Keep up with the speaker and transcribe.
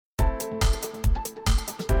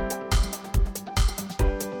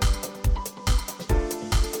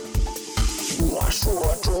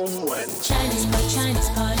说中文。Chinese pot, Chinese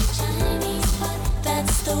pot, Chinese pot.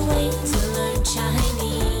 That's the way to learn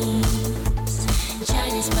Chinese.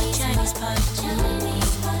 Chinese pot, Chinese pot,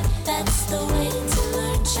 Chinese pot. That's the way to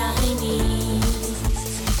learn Chinese.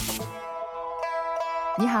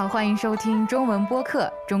 你好，欢迎收听中文播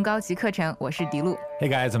客中高级课程，我是迪路。Hey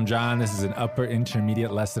guys, I'm John. This is an upper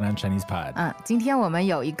intermediate lesson on Chinese Pod. 今天我们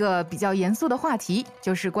有一个比较严肃的话题，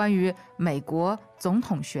就是关于美国总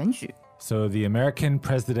统选举。So the American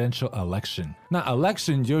presidential election. 那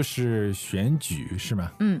election 就是选举是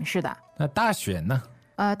吗？是的。那大选呢？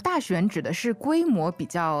大选指的是规模比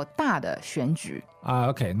较大的选举。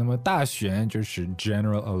OK， 那么大选就是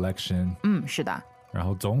general election。是的。然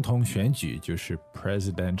后总统选举就是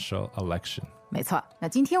presidential election。没错。那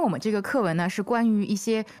今天我们这个课文呢，是关于一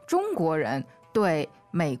些中国人对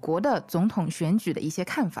美国的总统选举的一些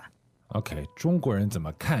看法。OK， 中国人怎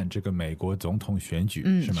么看这个美国总统选举，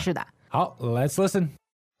是吗？是的。好 ，Let's listen。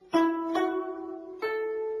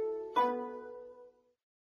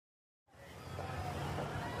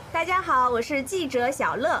大家好，我是记者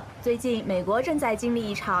小乐。最近，美国正在经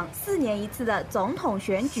历一场4年一次的总统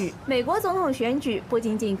选举。美国总统选举不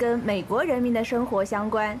仅仅跟美国人民的生活相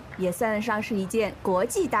关，也算得上是一件国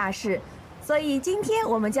际大事。所以今天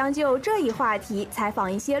我们将就这一话题采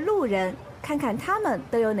访一些路人，看看他们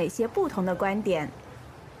都有哪些不同的观点。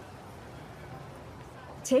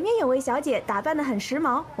前面有位小姐打扮得很时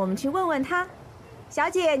髦，我们去问问她。小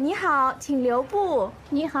姐你好，请留步。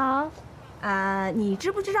你好。你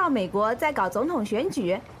知不知道美国在搞总统选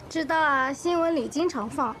举？知道啊，新闻里经常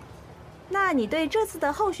放。那你对这次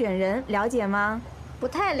的候选人了解吗？不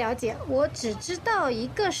太了解，我只知道一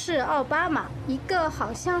个是奥巴马，一个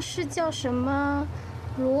好像是叫什么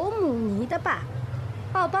罗姆尼的吧。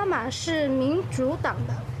奥巴马是民主党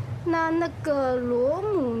的，那个罗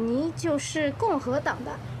姆尼就是共和党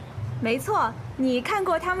的。没错，你看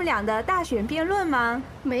过他们俩的大选辩论吗？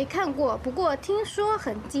没看过，不过听说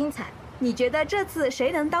很精彩。你觉得这次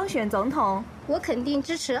谁能当选总统？我肯定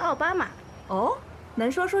支持奥巴马。哦，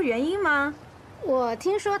能说说原因吗？我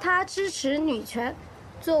听说他支持女权，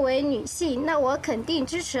作为女性，那我肯定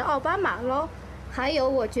支持奥巴马咯。还有，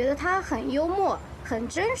我觉得他很幽默，很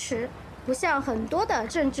真实，不像很多的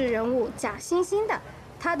政治人物假惺惺的。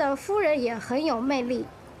他的夫人也很有魅力。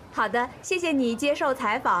好的，谢谢你接受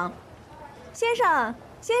采访。先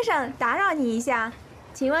生，打扰你一下，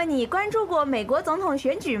请问你关注过美国总统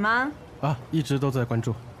选举吗？一直都在关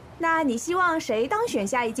注。那你希望谁当选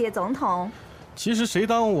下一届总统？其实谁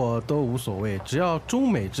当我都无所谓，只要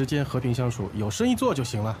中美之间和平相处，有生意做就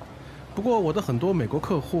行了。不过我的很多美国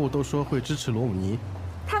客户都说会支持罗姆尼。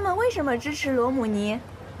他们为什么支持罗姆尼？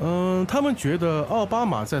他们觉得奥巴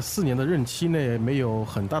马在4年的任期内没有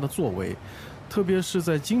很大的作为，特别是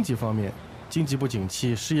在经济方面，经济不景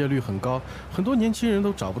气，失业率很高，很多年轻人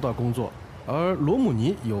都找不到工作。而罗姆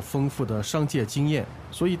尼有丰富的商界经验，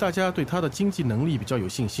所以大家对他的经济能力比较有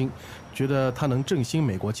信心，觉得他能振兴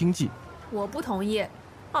美国经济。我不同意，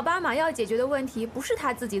奥巴马要解决的问题不是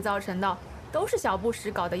他自己造成的，都是小布什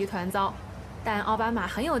搞得一团糟。但奥巴马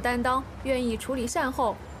很有担当，愿意处理善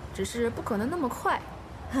后，只是不可能那么快。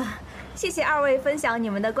谢谢二位分享你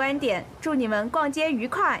们的观点，祝你们逛街愉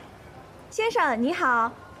快。先生你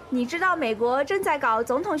好，你知道美国正在搞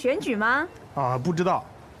总统选举吗？不知道。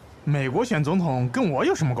美国选总统跟我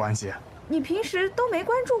有什么关系？你平时都没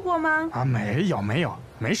关注过吗？没有，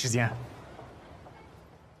没时间。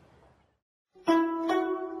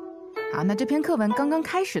好，那这篇课文刚刚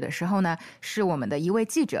开始的时候呢，是我们的一位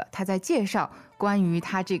记者，他在介绍关于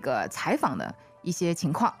他这个采访的一些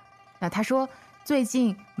情况。那他说，最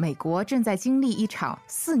近美国正在经历一场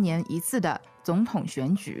4年一次的总统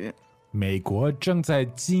选举。美国正在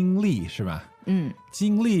经历是吧？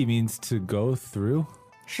经历 means to go through。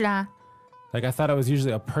是啊。Like I thought it was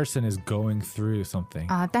usually a person is going through something.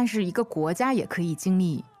 但是一个国家也可以经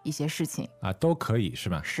历一些事情。都可以是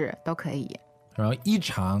吧？是，都可以。然后一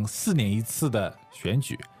场4年一次的选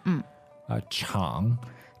举。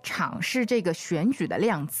场是这个选举的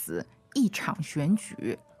量词，一场选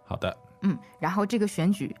举。好的。然后这个选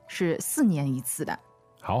举是4年一次的。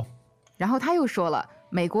好。然后他又说了，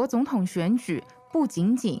美国总统选举不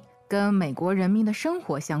仅仅跟美国人民的生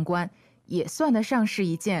活相关，也算得上是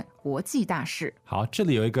一件国际大事。好，这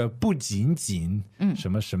里有一个不仅仅，什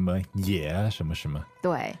么什么也什么什么。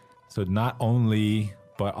对。So not only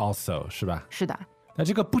but also 是吧？是的。那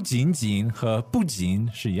这个不仅仅和不仅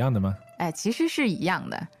是一样的吗？其实是一样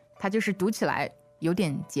的，它就是读起来有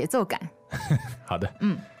点节奏感。好的。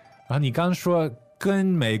然后你刚说跟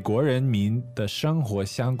美国人民的生活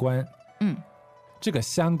相关。这个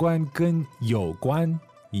相关跟有关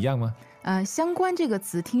一样吗？相关这个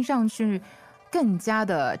词听上去更加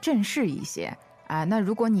的正式一些啊。那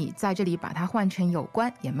如果你在这里把它换成有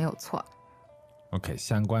关也没有错。OK，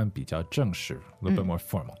 相关比较正式 ，a little bit more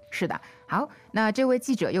formal。是的，好，那这位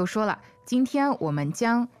记者又说了，今天我们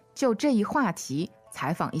将就这一话题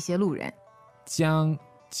采访一些路人。将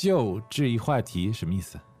就这一话题什么意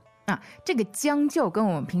思？啊，这个将就跟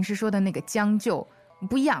我们平时说的那个将就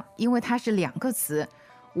不一样，因为它是两个词，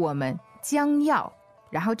我们将要，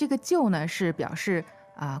然后这个就呢是表示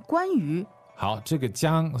关于。好，这个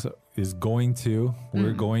将 is going to，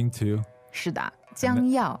 we're going to。是的，将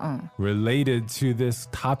要related to this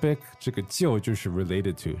topic， 这个就是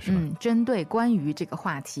related to 是吧？针对关于这个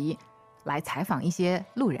话题来采访一些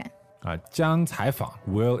路人啊，将采访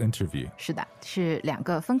will interview。是的，是两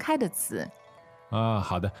个分开的词啊。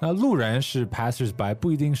好的，那路人是 passers by， 不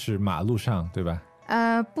一定是马路上，对吧？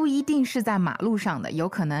不一定是在马路上的，有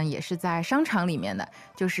可能也是在商场里面的，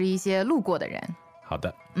就是一些路过的人。好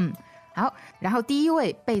的，好，然后第一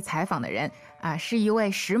位被采访的人是一位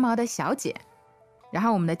时髦的小姐，然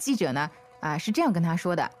后我们的记者呢是这样跟她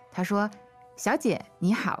说的，她说：“小姐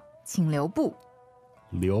你好，请留步。”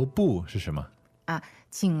留步是什么？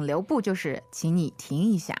请留步就是请你停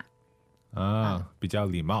一下比较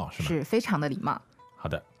礼貌是吗？是非常的礼貌。好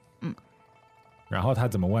的，然后他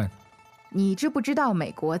怎么问？你知不知道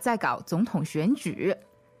美国在搞总统选举？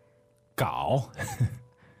搞？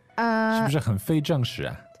是不是很非正式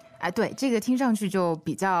啊？对，这个听上去就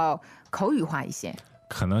比较口语化一些，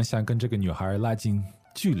可能想跟这个女孩拉近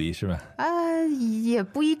距离是吧？也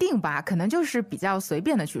不一定吧，可能就是比较随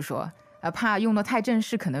便的去说，怕用得太正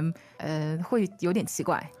式，可能会有点奇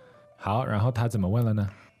怪。好，然后他怎么问了呢？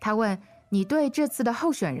他问你对这次的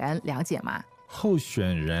候选人了解吗？候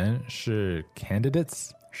选人是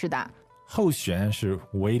candidates， 是的。候选是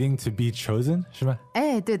waiting to be chosen 是吧？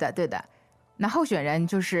对的对的。那候选人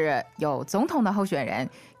就是有总统的候选人，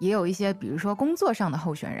也有一些比如说工作上的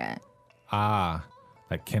候选人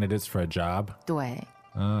like candidates for a job。 对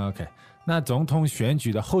OK， 那总统选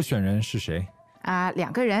举的候选人是谁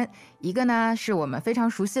两个人，一个呢是我们非常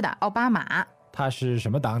熟悉的奥巴马，他是什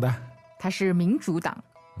么党的？他是民主党。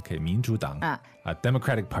 OK， 民主党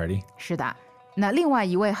Democratic Party。 是的。那另外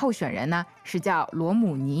一位候选人呢是叫罗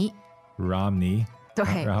姆尼 Romney。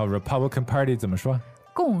 对，然后 Republican Party 怎么说？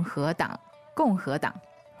共和党。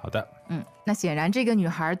好的，那显然这个女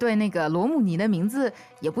孩对那个罗姆尼的名字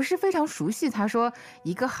也不是非常熟悉，她说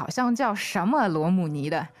一个好像叫什么罗姆尼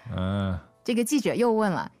的。这个记者又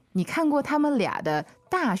问了，你看过他们俩的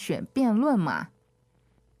大选辩论吗？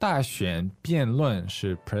大选辩论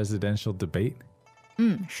是 presidential debate。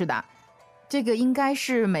 是的，这个应该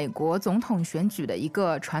是美国总统选举的一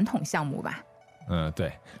个传统项目吧。对，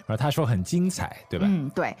然后他说很精彩，对吧？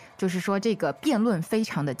对，就是说这个辩论非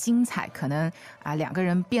常的精彩，可能两个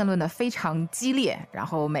人辩论的非常激烈，然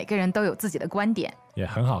后每个人都有自己的观点，也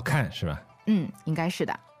很好看，是吧？应该是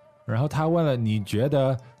的。然后他问了，你觉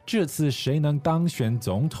得这次谁能当选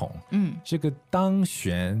总统？这个当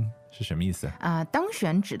选是什么意思当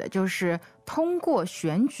选指的就是通过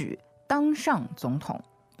选举当上总统，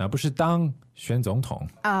不是当选总统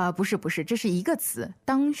不是，这是一个词，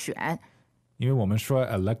当选。因为我们说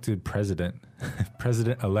elected president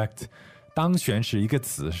president elect， 当选是一个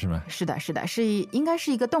词是吗？是的，应该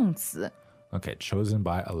是一个动词。OK， chosen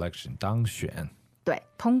by election， 当选。对，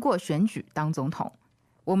通过选举当总统。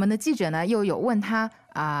我们的记者呢又有问他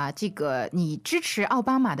这个你支持奥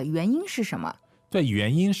巴马的原因是什么？对，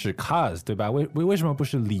原因是 cause 对吧？为什么不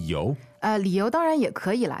是理由？理由当然也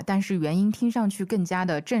可以啦，但是原因听上去更加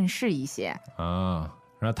的正式一些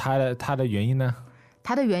然后他的原因呢？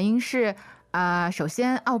他的原因是首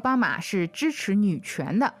先奥巴马是支持女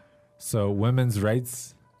权的 So women's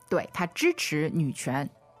rights。 对，他支持女权。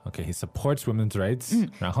 OK， he supports women's rights。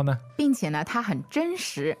然后呢？并且呢他很真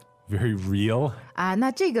实 Very real。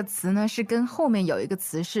 那这个词呢是跟后面有一个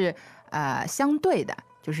词是相对的，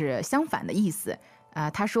就是相反的意思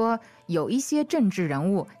他说有一些政治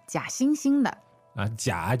人物假惺惺的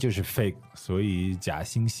假就是 fake， 所以假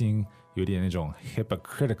惺惺有点那种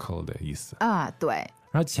hypocritical 的意思对。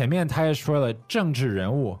然后前面他也说了政治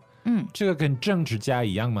人物，这个跟政治家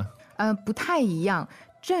一样吗？不太一样，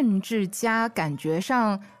政治家感觉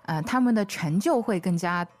上他们的成就会更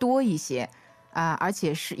加多一些而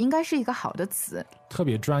且应该是一个好的词，特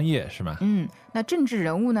别专业是吗？那政治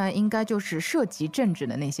人物呢应该就是涉及政治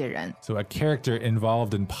的那些人。 So a character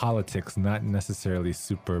involved in politics, not necessarily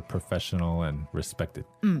super professional and respected。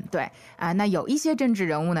 对那有一些政治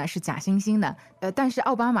人物呢是假惺惺的但是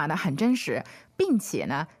奥巴马呢很真实，并且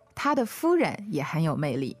呢他的夫人也很有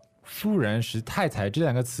魅力。夫人是太太，这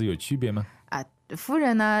两个词有区别吗？夫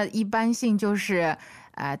人呢一般性就是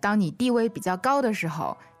当你地位比较高的时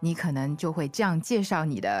候，你可能就会这样介绍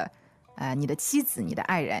你的妻子、你的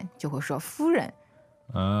爱人，就会说夫人。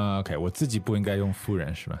OK， 我自己不应该用夫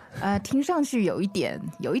人是吧？听上去有一点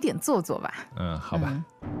做作吧。好吧。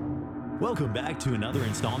Welcome back to another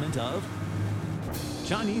installment of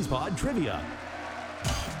Chinese Pod Trivia.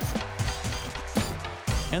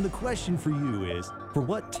 And the question for you is, for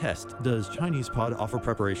what test does Chinese Pod offer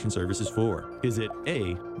preparation services for? Is it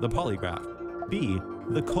A, the polygraph, B,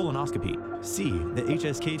 the colonoscopy, C, the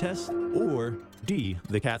HSK test, or D,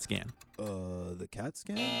 the CAT scan? The CAT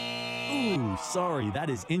scan? Ooh, sorry, that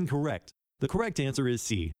is incorrect. The correct answer is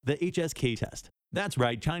C, the HSK test. That's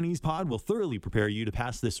right, Chinese Pod will thoroughly prepare you to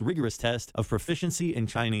pass this rigorous test of proficiency in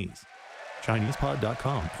Chinese.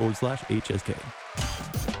 ChinesePod.com/HSK.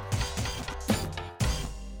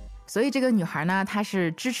 所以这个女孩呢，她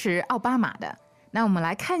是支持奥巴马的。那我们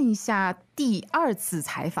来看一下第2次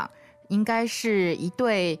采访，应该是一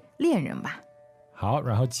对恋人吧。好，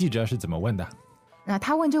然后记者是怎么问的？那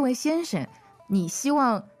他问这位先生，你希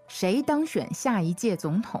望谁当选下一届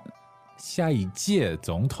总统？下一届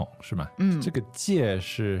总统是吗？这个届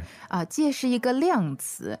是届是一个量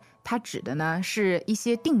词，它指的呢是一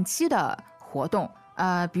些定期的活动。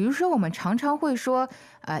比如说我们常常会说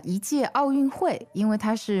一届奥运会，因为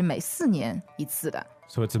它是每4年一次的。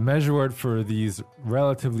So it's a measure word for these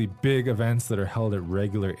relatively big events that are held at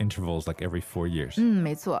regular intervals, like every 4 years.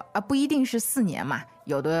 没错，不一定是4年嘛，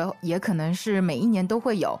有的也可能是每1年都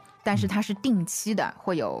会有，但是它是定期的，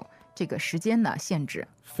会有这个时间的限制。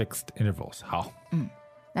Fixed intervals. 好。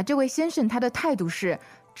那这位先生他的态度是，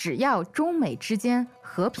只要中美之间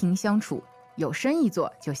和平相处，有生意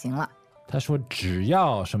做就行了。他说只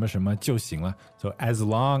要什么什么就行了。So as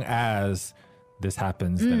long as this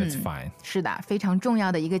happens, then it's fine. 是的，非常重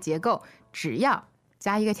要的一个结构，只要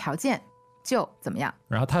加一个条件就怎么样。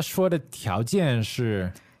然后他说的条件是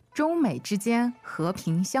中美之间和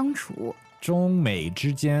平相处。中美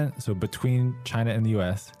之间 so between China and the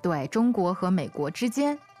US. 对，中国和美国之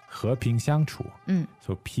间和平相处。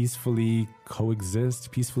So peacefully coexist,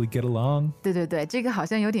 peacefully get along. 对对对，这个好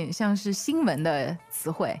像有点像是新闻的词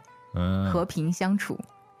汇。和平相处，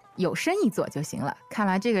有生意做就行了。看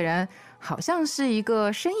来这个人好像是一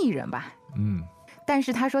个生意人吧。但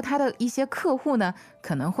是他说他的一些客户呢，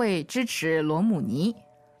可能会支持罗姆尼。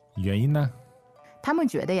原因呢？他们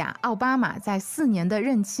觉得呀，奥巴马在4年的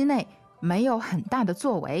任期内没有很大的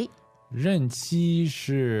作为。任期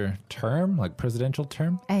是 term, like presidential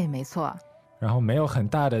term? 没错。然后没有很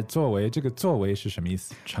大的作为，这个作为是什么意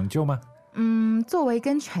思？成就吗？作为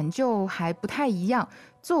跟成就还不太一样。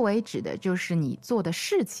作为指的就是你做的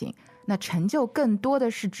事情，那成就更多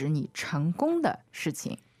的是指你成功的事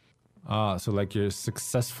情。So like your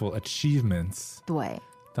successful achievements. 对。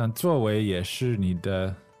但作为也是你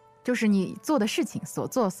的，就是你做的事情，所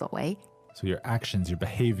作所为。So your actions, your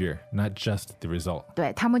behavior, not just the result.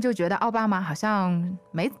 对，他们就觉得奥巴马好像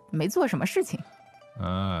没做什么事情。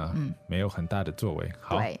没有很大的作为。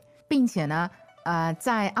好。对，并且呢，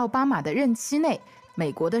在奥巴马的任期内，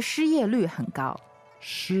美国的失业率很高。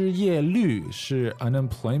失业率是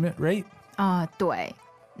unemployment rate? 对，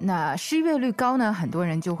那失业率高呢，很多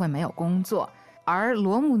人就会没有工作。而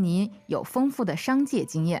罗姆尼有丰富的商界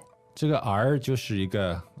经验。这个 R 就是一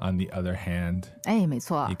个 on the other hand. 没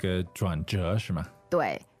错。一个转折是吗？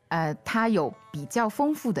对，他有比较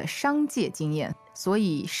丰富的商界经验，所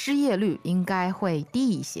以失业率应该会低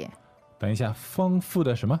一些。等一下，丰富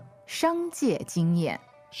的什么？商界经验。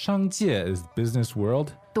商界 is business world?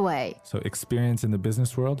 对。So experience in the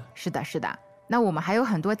business world? 是的，是的。那我们还有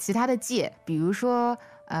很多其他的界，比如说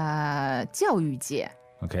教育界。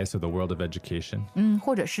Okay, so the world of education.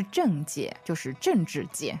 或者是政界，就是政治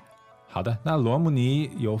界。好的，那罗姆尼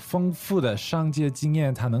有丰富的商界经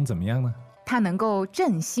验，他能怎么样呢？他能够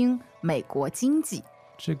振兴美国经济。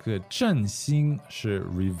这个振兴是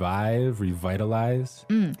revive, revitalize.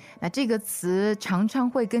 那这个词常常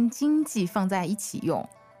会跟经济放在一起用。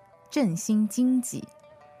振兴经济，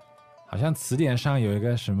好像词典上有一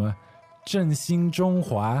个什么振兴中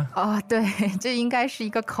华。对，这应该是一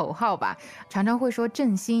个口号吧，常常会说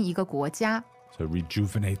振兴一个国家。So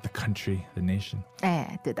rejuvenate the country, the nation.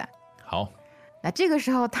 对的。好，那这个时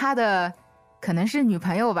候他的可能是女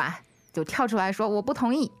朋友吧，就跳出来说我不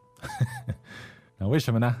同意。那为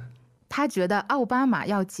什么呢？他觉得奥巴马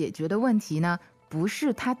要解决的问题呢，不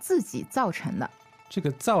是他自己造成的。这个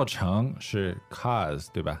造成是 cause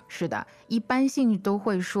对吧？是的，一般性都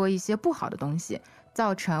会说一些不好的东西，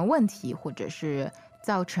造成问题或者是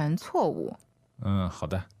造成错误。好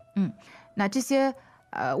的。那这些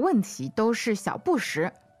问题都是小布什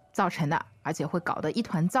造成的，而且会搞得一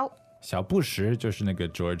团糟。小布什就是那个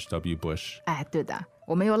George W. Bush。哎，对的，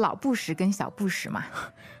我们有老布什跟小布什嘛。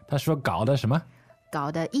他说搞的什么？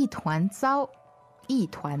搞得一团糟，一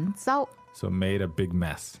团糟。So made a big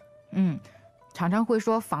mess。常常会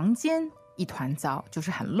说房间一团糟，就是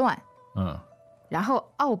很乱。然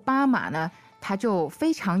后奥巴马呢，他就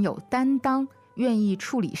非常有担当，愿意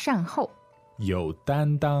处理善后。有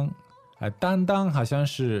担当担当好像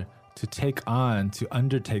是 to take on, to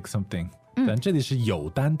undertake something。但这里是有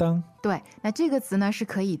担当。对，那这个词呢是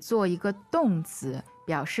可以做一个动词，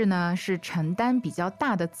表示呢是承担比较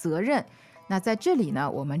大的责任。那在这里呢，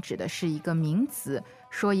我们指的是一个名词，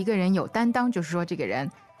说一个人有担当，就是说这个人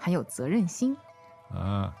很有责任心。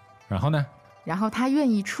然后呢？然后他愿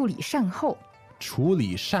意处理善后。处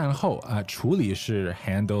理善后处理是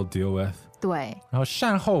handle, deal with。对。然后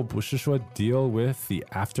善后不是说 deal with the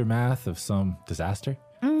aftermath of some disaster？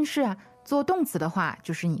 是啊。做动词的话，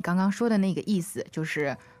就是你刚刚说的那个意思，就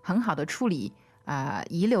是很好的处理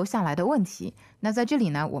遗留下来的问题。那在这里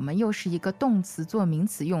呢，我们又是一个动词做名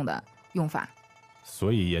词用的用法，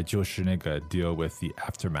所以也就是那个 deal with the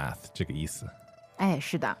aftermath 这个意思。哎，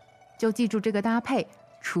是的，就记住这个搭配，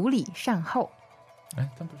处理善后。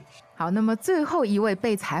好，那么最后一位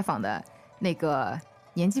被采访的那个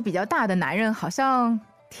年纪比较大的男人，好像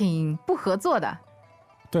挺不合作的。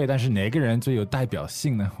对，但是哪个人最有代表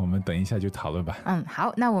性呢？我们等一下就讨论吧。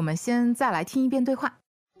好，那我们先再来听一遍对话。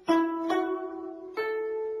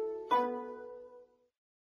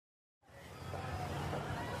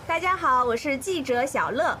大家好，我是记者小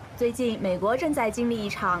乐。最近美国正在经历一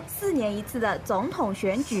场4年一次的总统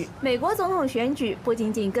选举。美国总统选举不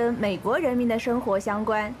仅仅跟美国人民的生活相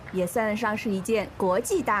关，也算得上是一件国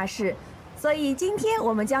际大事。所以今天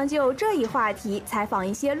我们将就这一话题采访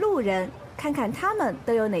一些路人，看看他们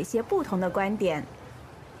都有哪些不同的观点。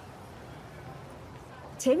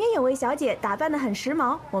前面有位小姐打扮得很时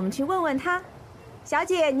髦，我们去问问她。小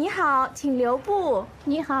姐你好，请留步。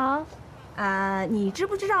你好。你知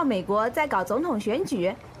不知道美国在搞总统选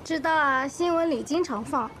举？知道啊，新闻里经常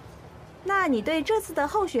放。那你对这次的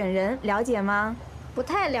候选人了解吗？不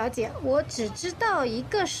太了解，我只知道一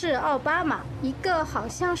个是奥巴马，一个好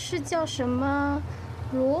像是叫什么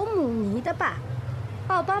罗姆尼的吧。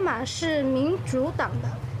奥巴马是民主党的，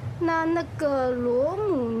那个罗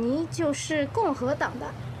姆尼就是共和党的。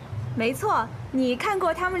没错，你看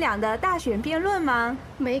过他们俩的大选辩论吗？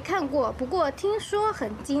没看过，不过听说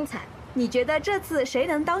很精彩。你觉得这次谁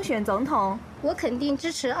能当选总统？我肯定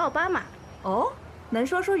支持奥巴马。哦，能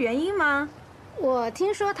说说原因吗？我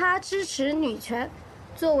听说他支持女权，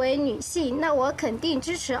作为女性，那我肯定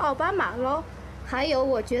支持奥巴马咯。还有，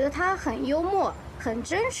我觉得他很幽默，很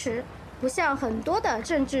真实，不像很多的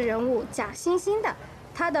政治人物假惺惺的。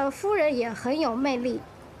他的夫人也很有魅力。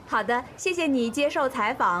好的，谢谢你接受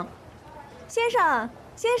采访。先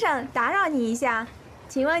生，打扰你一下，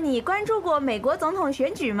请问你关注过美国总统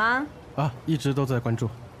选举吗？一直都在关注。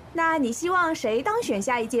那你希望谁当选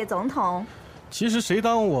下一届总统？其实谁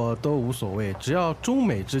当我都无所谓，只要中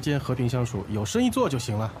美之间和平相处，有生意做就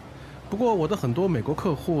行了。不过我的很多美国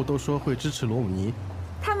客户都说会支持罗姆尼。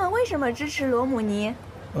他们为什么支持罗姆尼？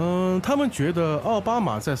他们觉得奥巴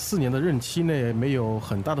马在4年的任期内没有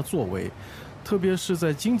很大的作为，特别是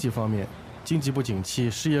在经济方面，经济不景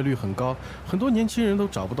气，失业率很高，很多年轻人都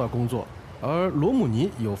找不到工作。而罗姆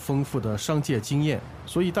尼有丰富的商界经验，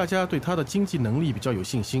所以大家对他的经济能力比较有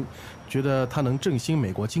信心，觉得他能振兴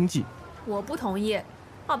美国经济。我不同意，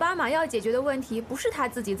奥巴马要解决的问题不是他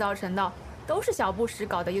自己造成的，都是小布什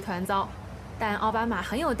搞得一团糟。但奥巴马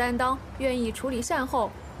很有担当，愿意处理善后，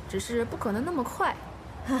只是不可能那么快。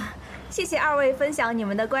谢谢二位分享你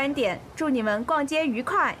们的观点，祝你们逛街愉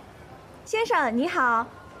快。先生你好，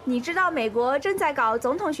你知道美国正在搞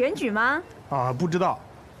总统选举吗？不知道。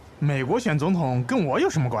美国选总统跟我有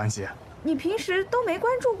什么关系？你平时都没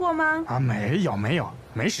关注过吗？没有，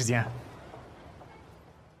没时间。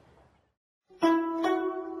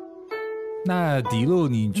那迪路，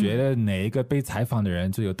你觉得哪一个被采访的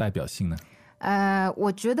人最有代表性呢？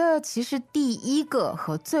我觉得其实第一个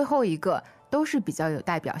和最后一个都是比较有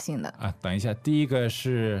代表性的。等一下，第一个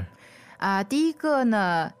是第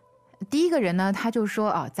一个人呢，他就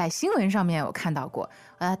说在新闻上面我看到过，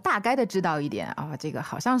大概的知道一点这个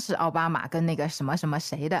好像是奥巴马跟那个什么什么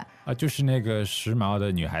谁的就是那个时髦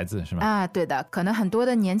的女孩子是吗？对的，可能很多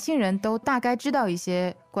的年轻人都大概知道一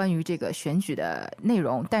些关于这个选举的内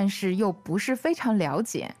容，但是又不是非常了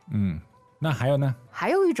解。那还有呢？还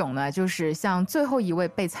有一种呢，就是像最后一位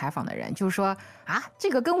被采访的人，就是说这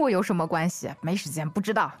个跟我有什么关系？没时间，不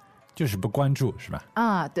知道，就是不关注是吧？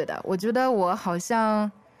对的，我觉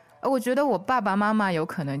得我爸爸妈妈有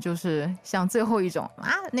可能就是像最后一种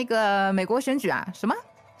那个美国选举什么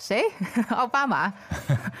谁？奥巴马？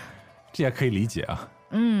这也可以理解啊。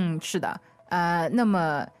是的。那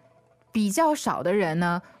么比较少的人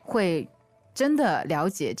呢，会真的了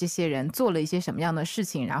解这些人做了一些什么样的事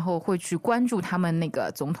情，然后会去关注他们那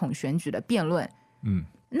个总统选举的辩论。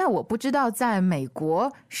那我不知道在美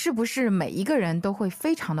国是不是每一个人都会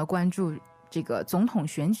非常的关注这个总统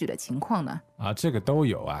选举的情况呢？这个都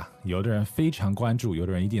有啊，有的人非常关注，有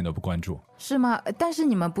的人一点都不关注。是吗？但是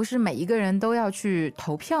你们不是每一个人都要去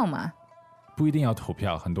投票吗？不一定要投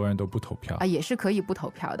票，很多人都不投票也是可以不投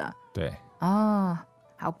票的。对。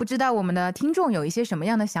好，不知道我们的听众有一些什么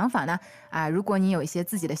样的想法呢？如果你有一些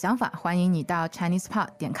自己的想法，欢迎你到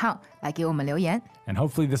ChinesePod.com 来给我们留言。And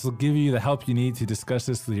hopefully this will give you the help you need to discuss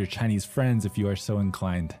this with your Chinese friends if you are so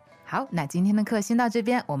inclined. 好，那今天的课先到这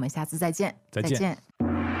边，我们下次再见。再见。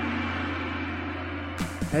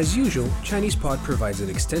As usual, ChinesePod provides an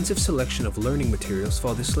extensive selection of learning materials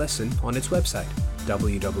for this lesson on its website,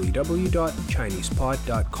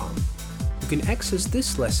 www.chinesepod.com. You can access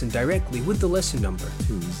this lesson directly with the lesson number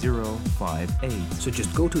 2058. So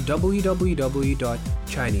just go to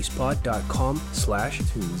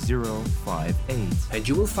www.chinesepod.com/2058 and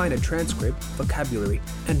you will find a transcript, vocabulary,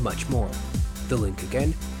 and much more. The link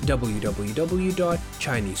again,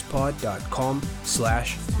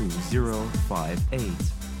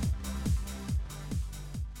 www.chinesepod.com/2058.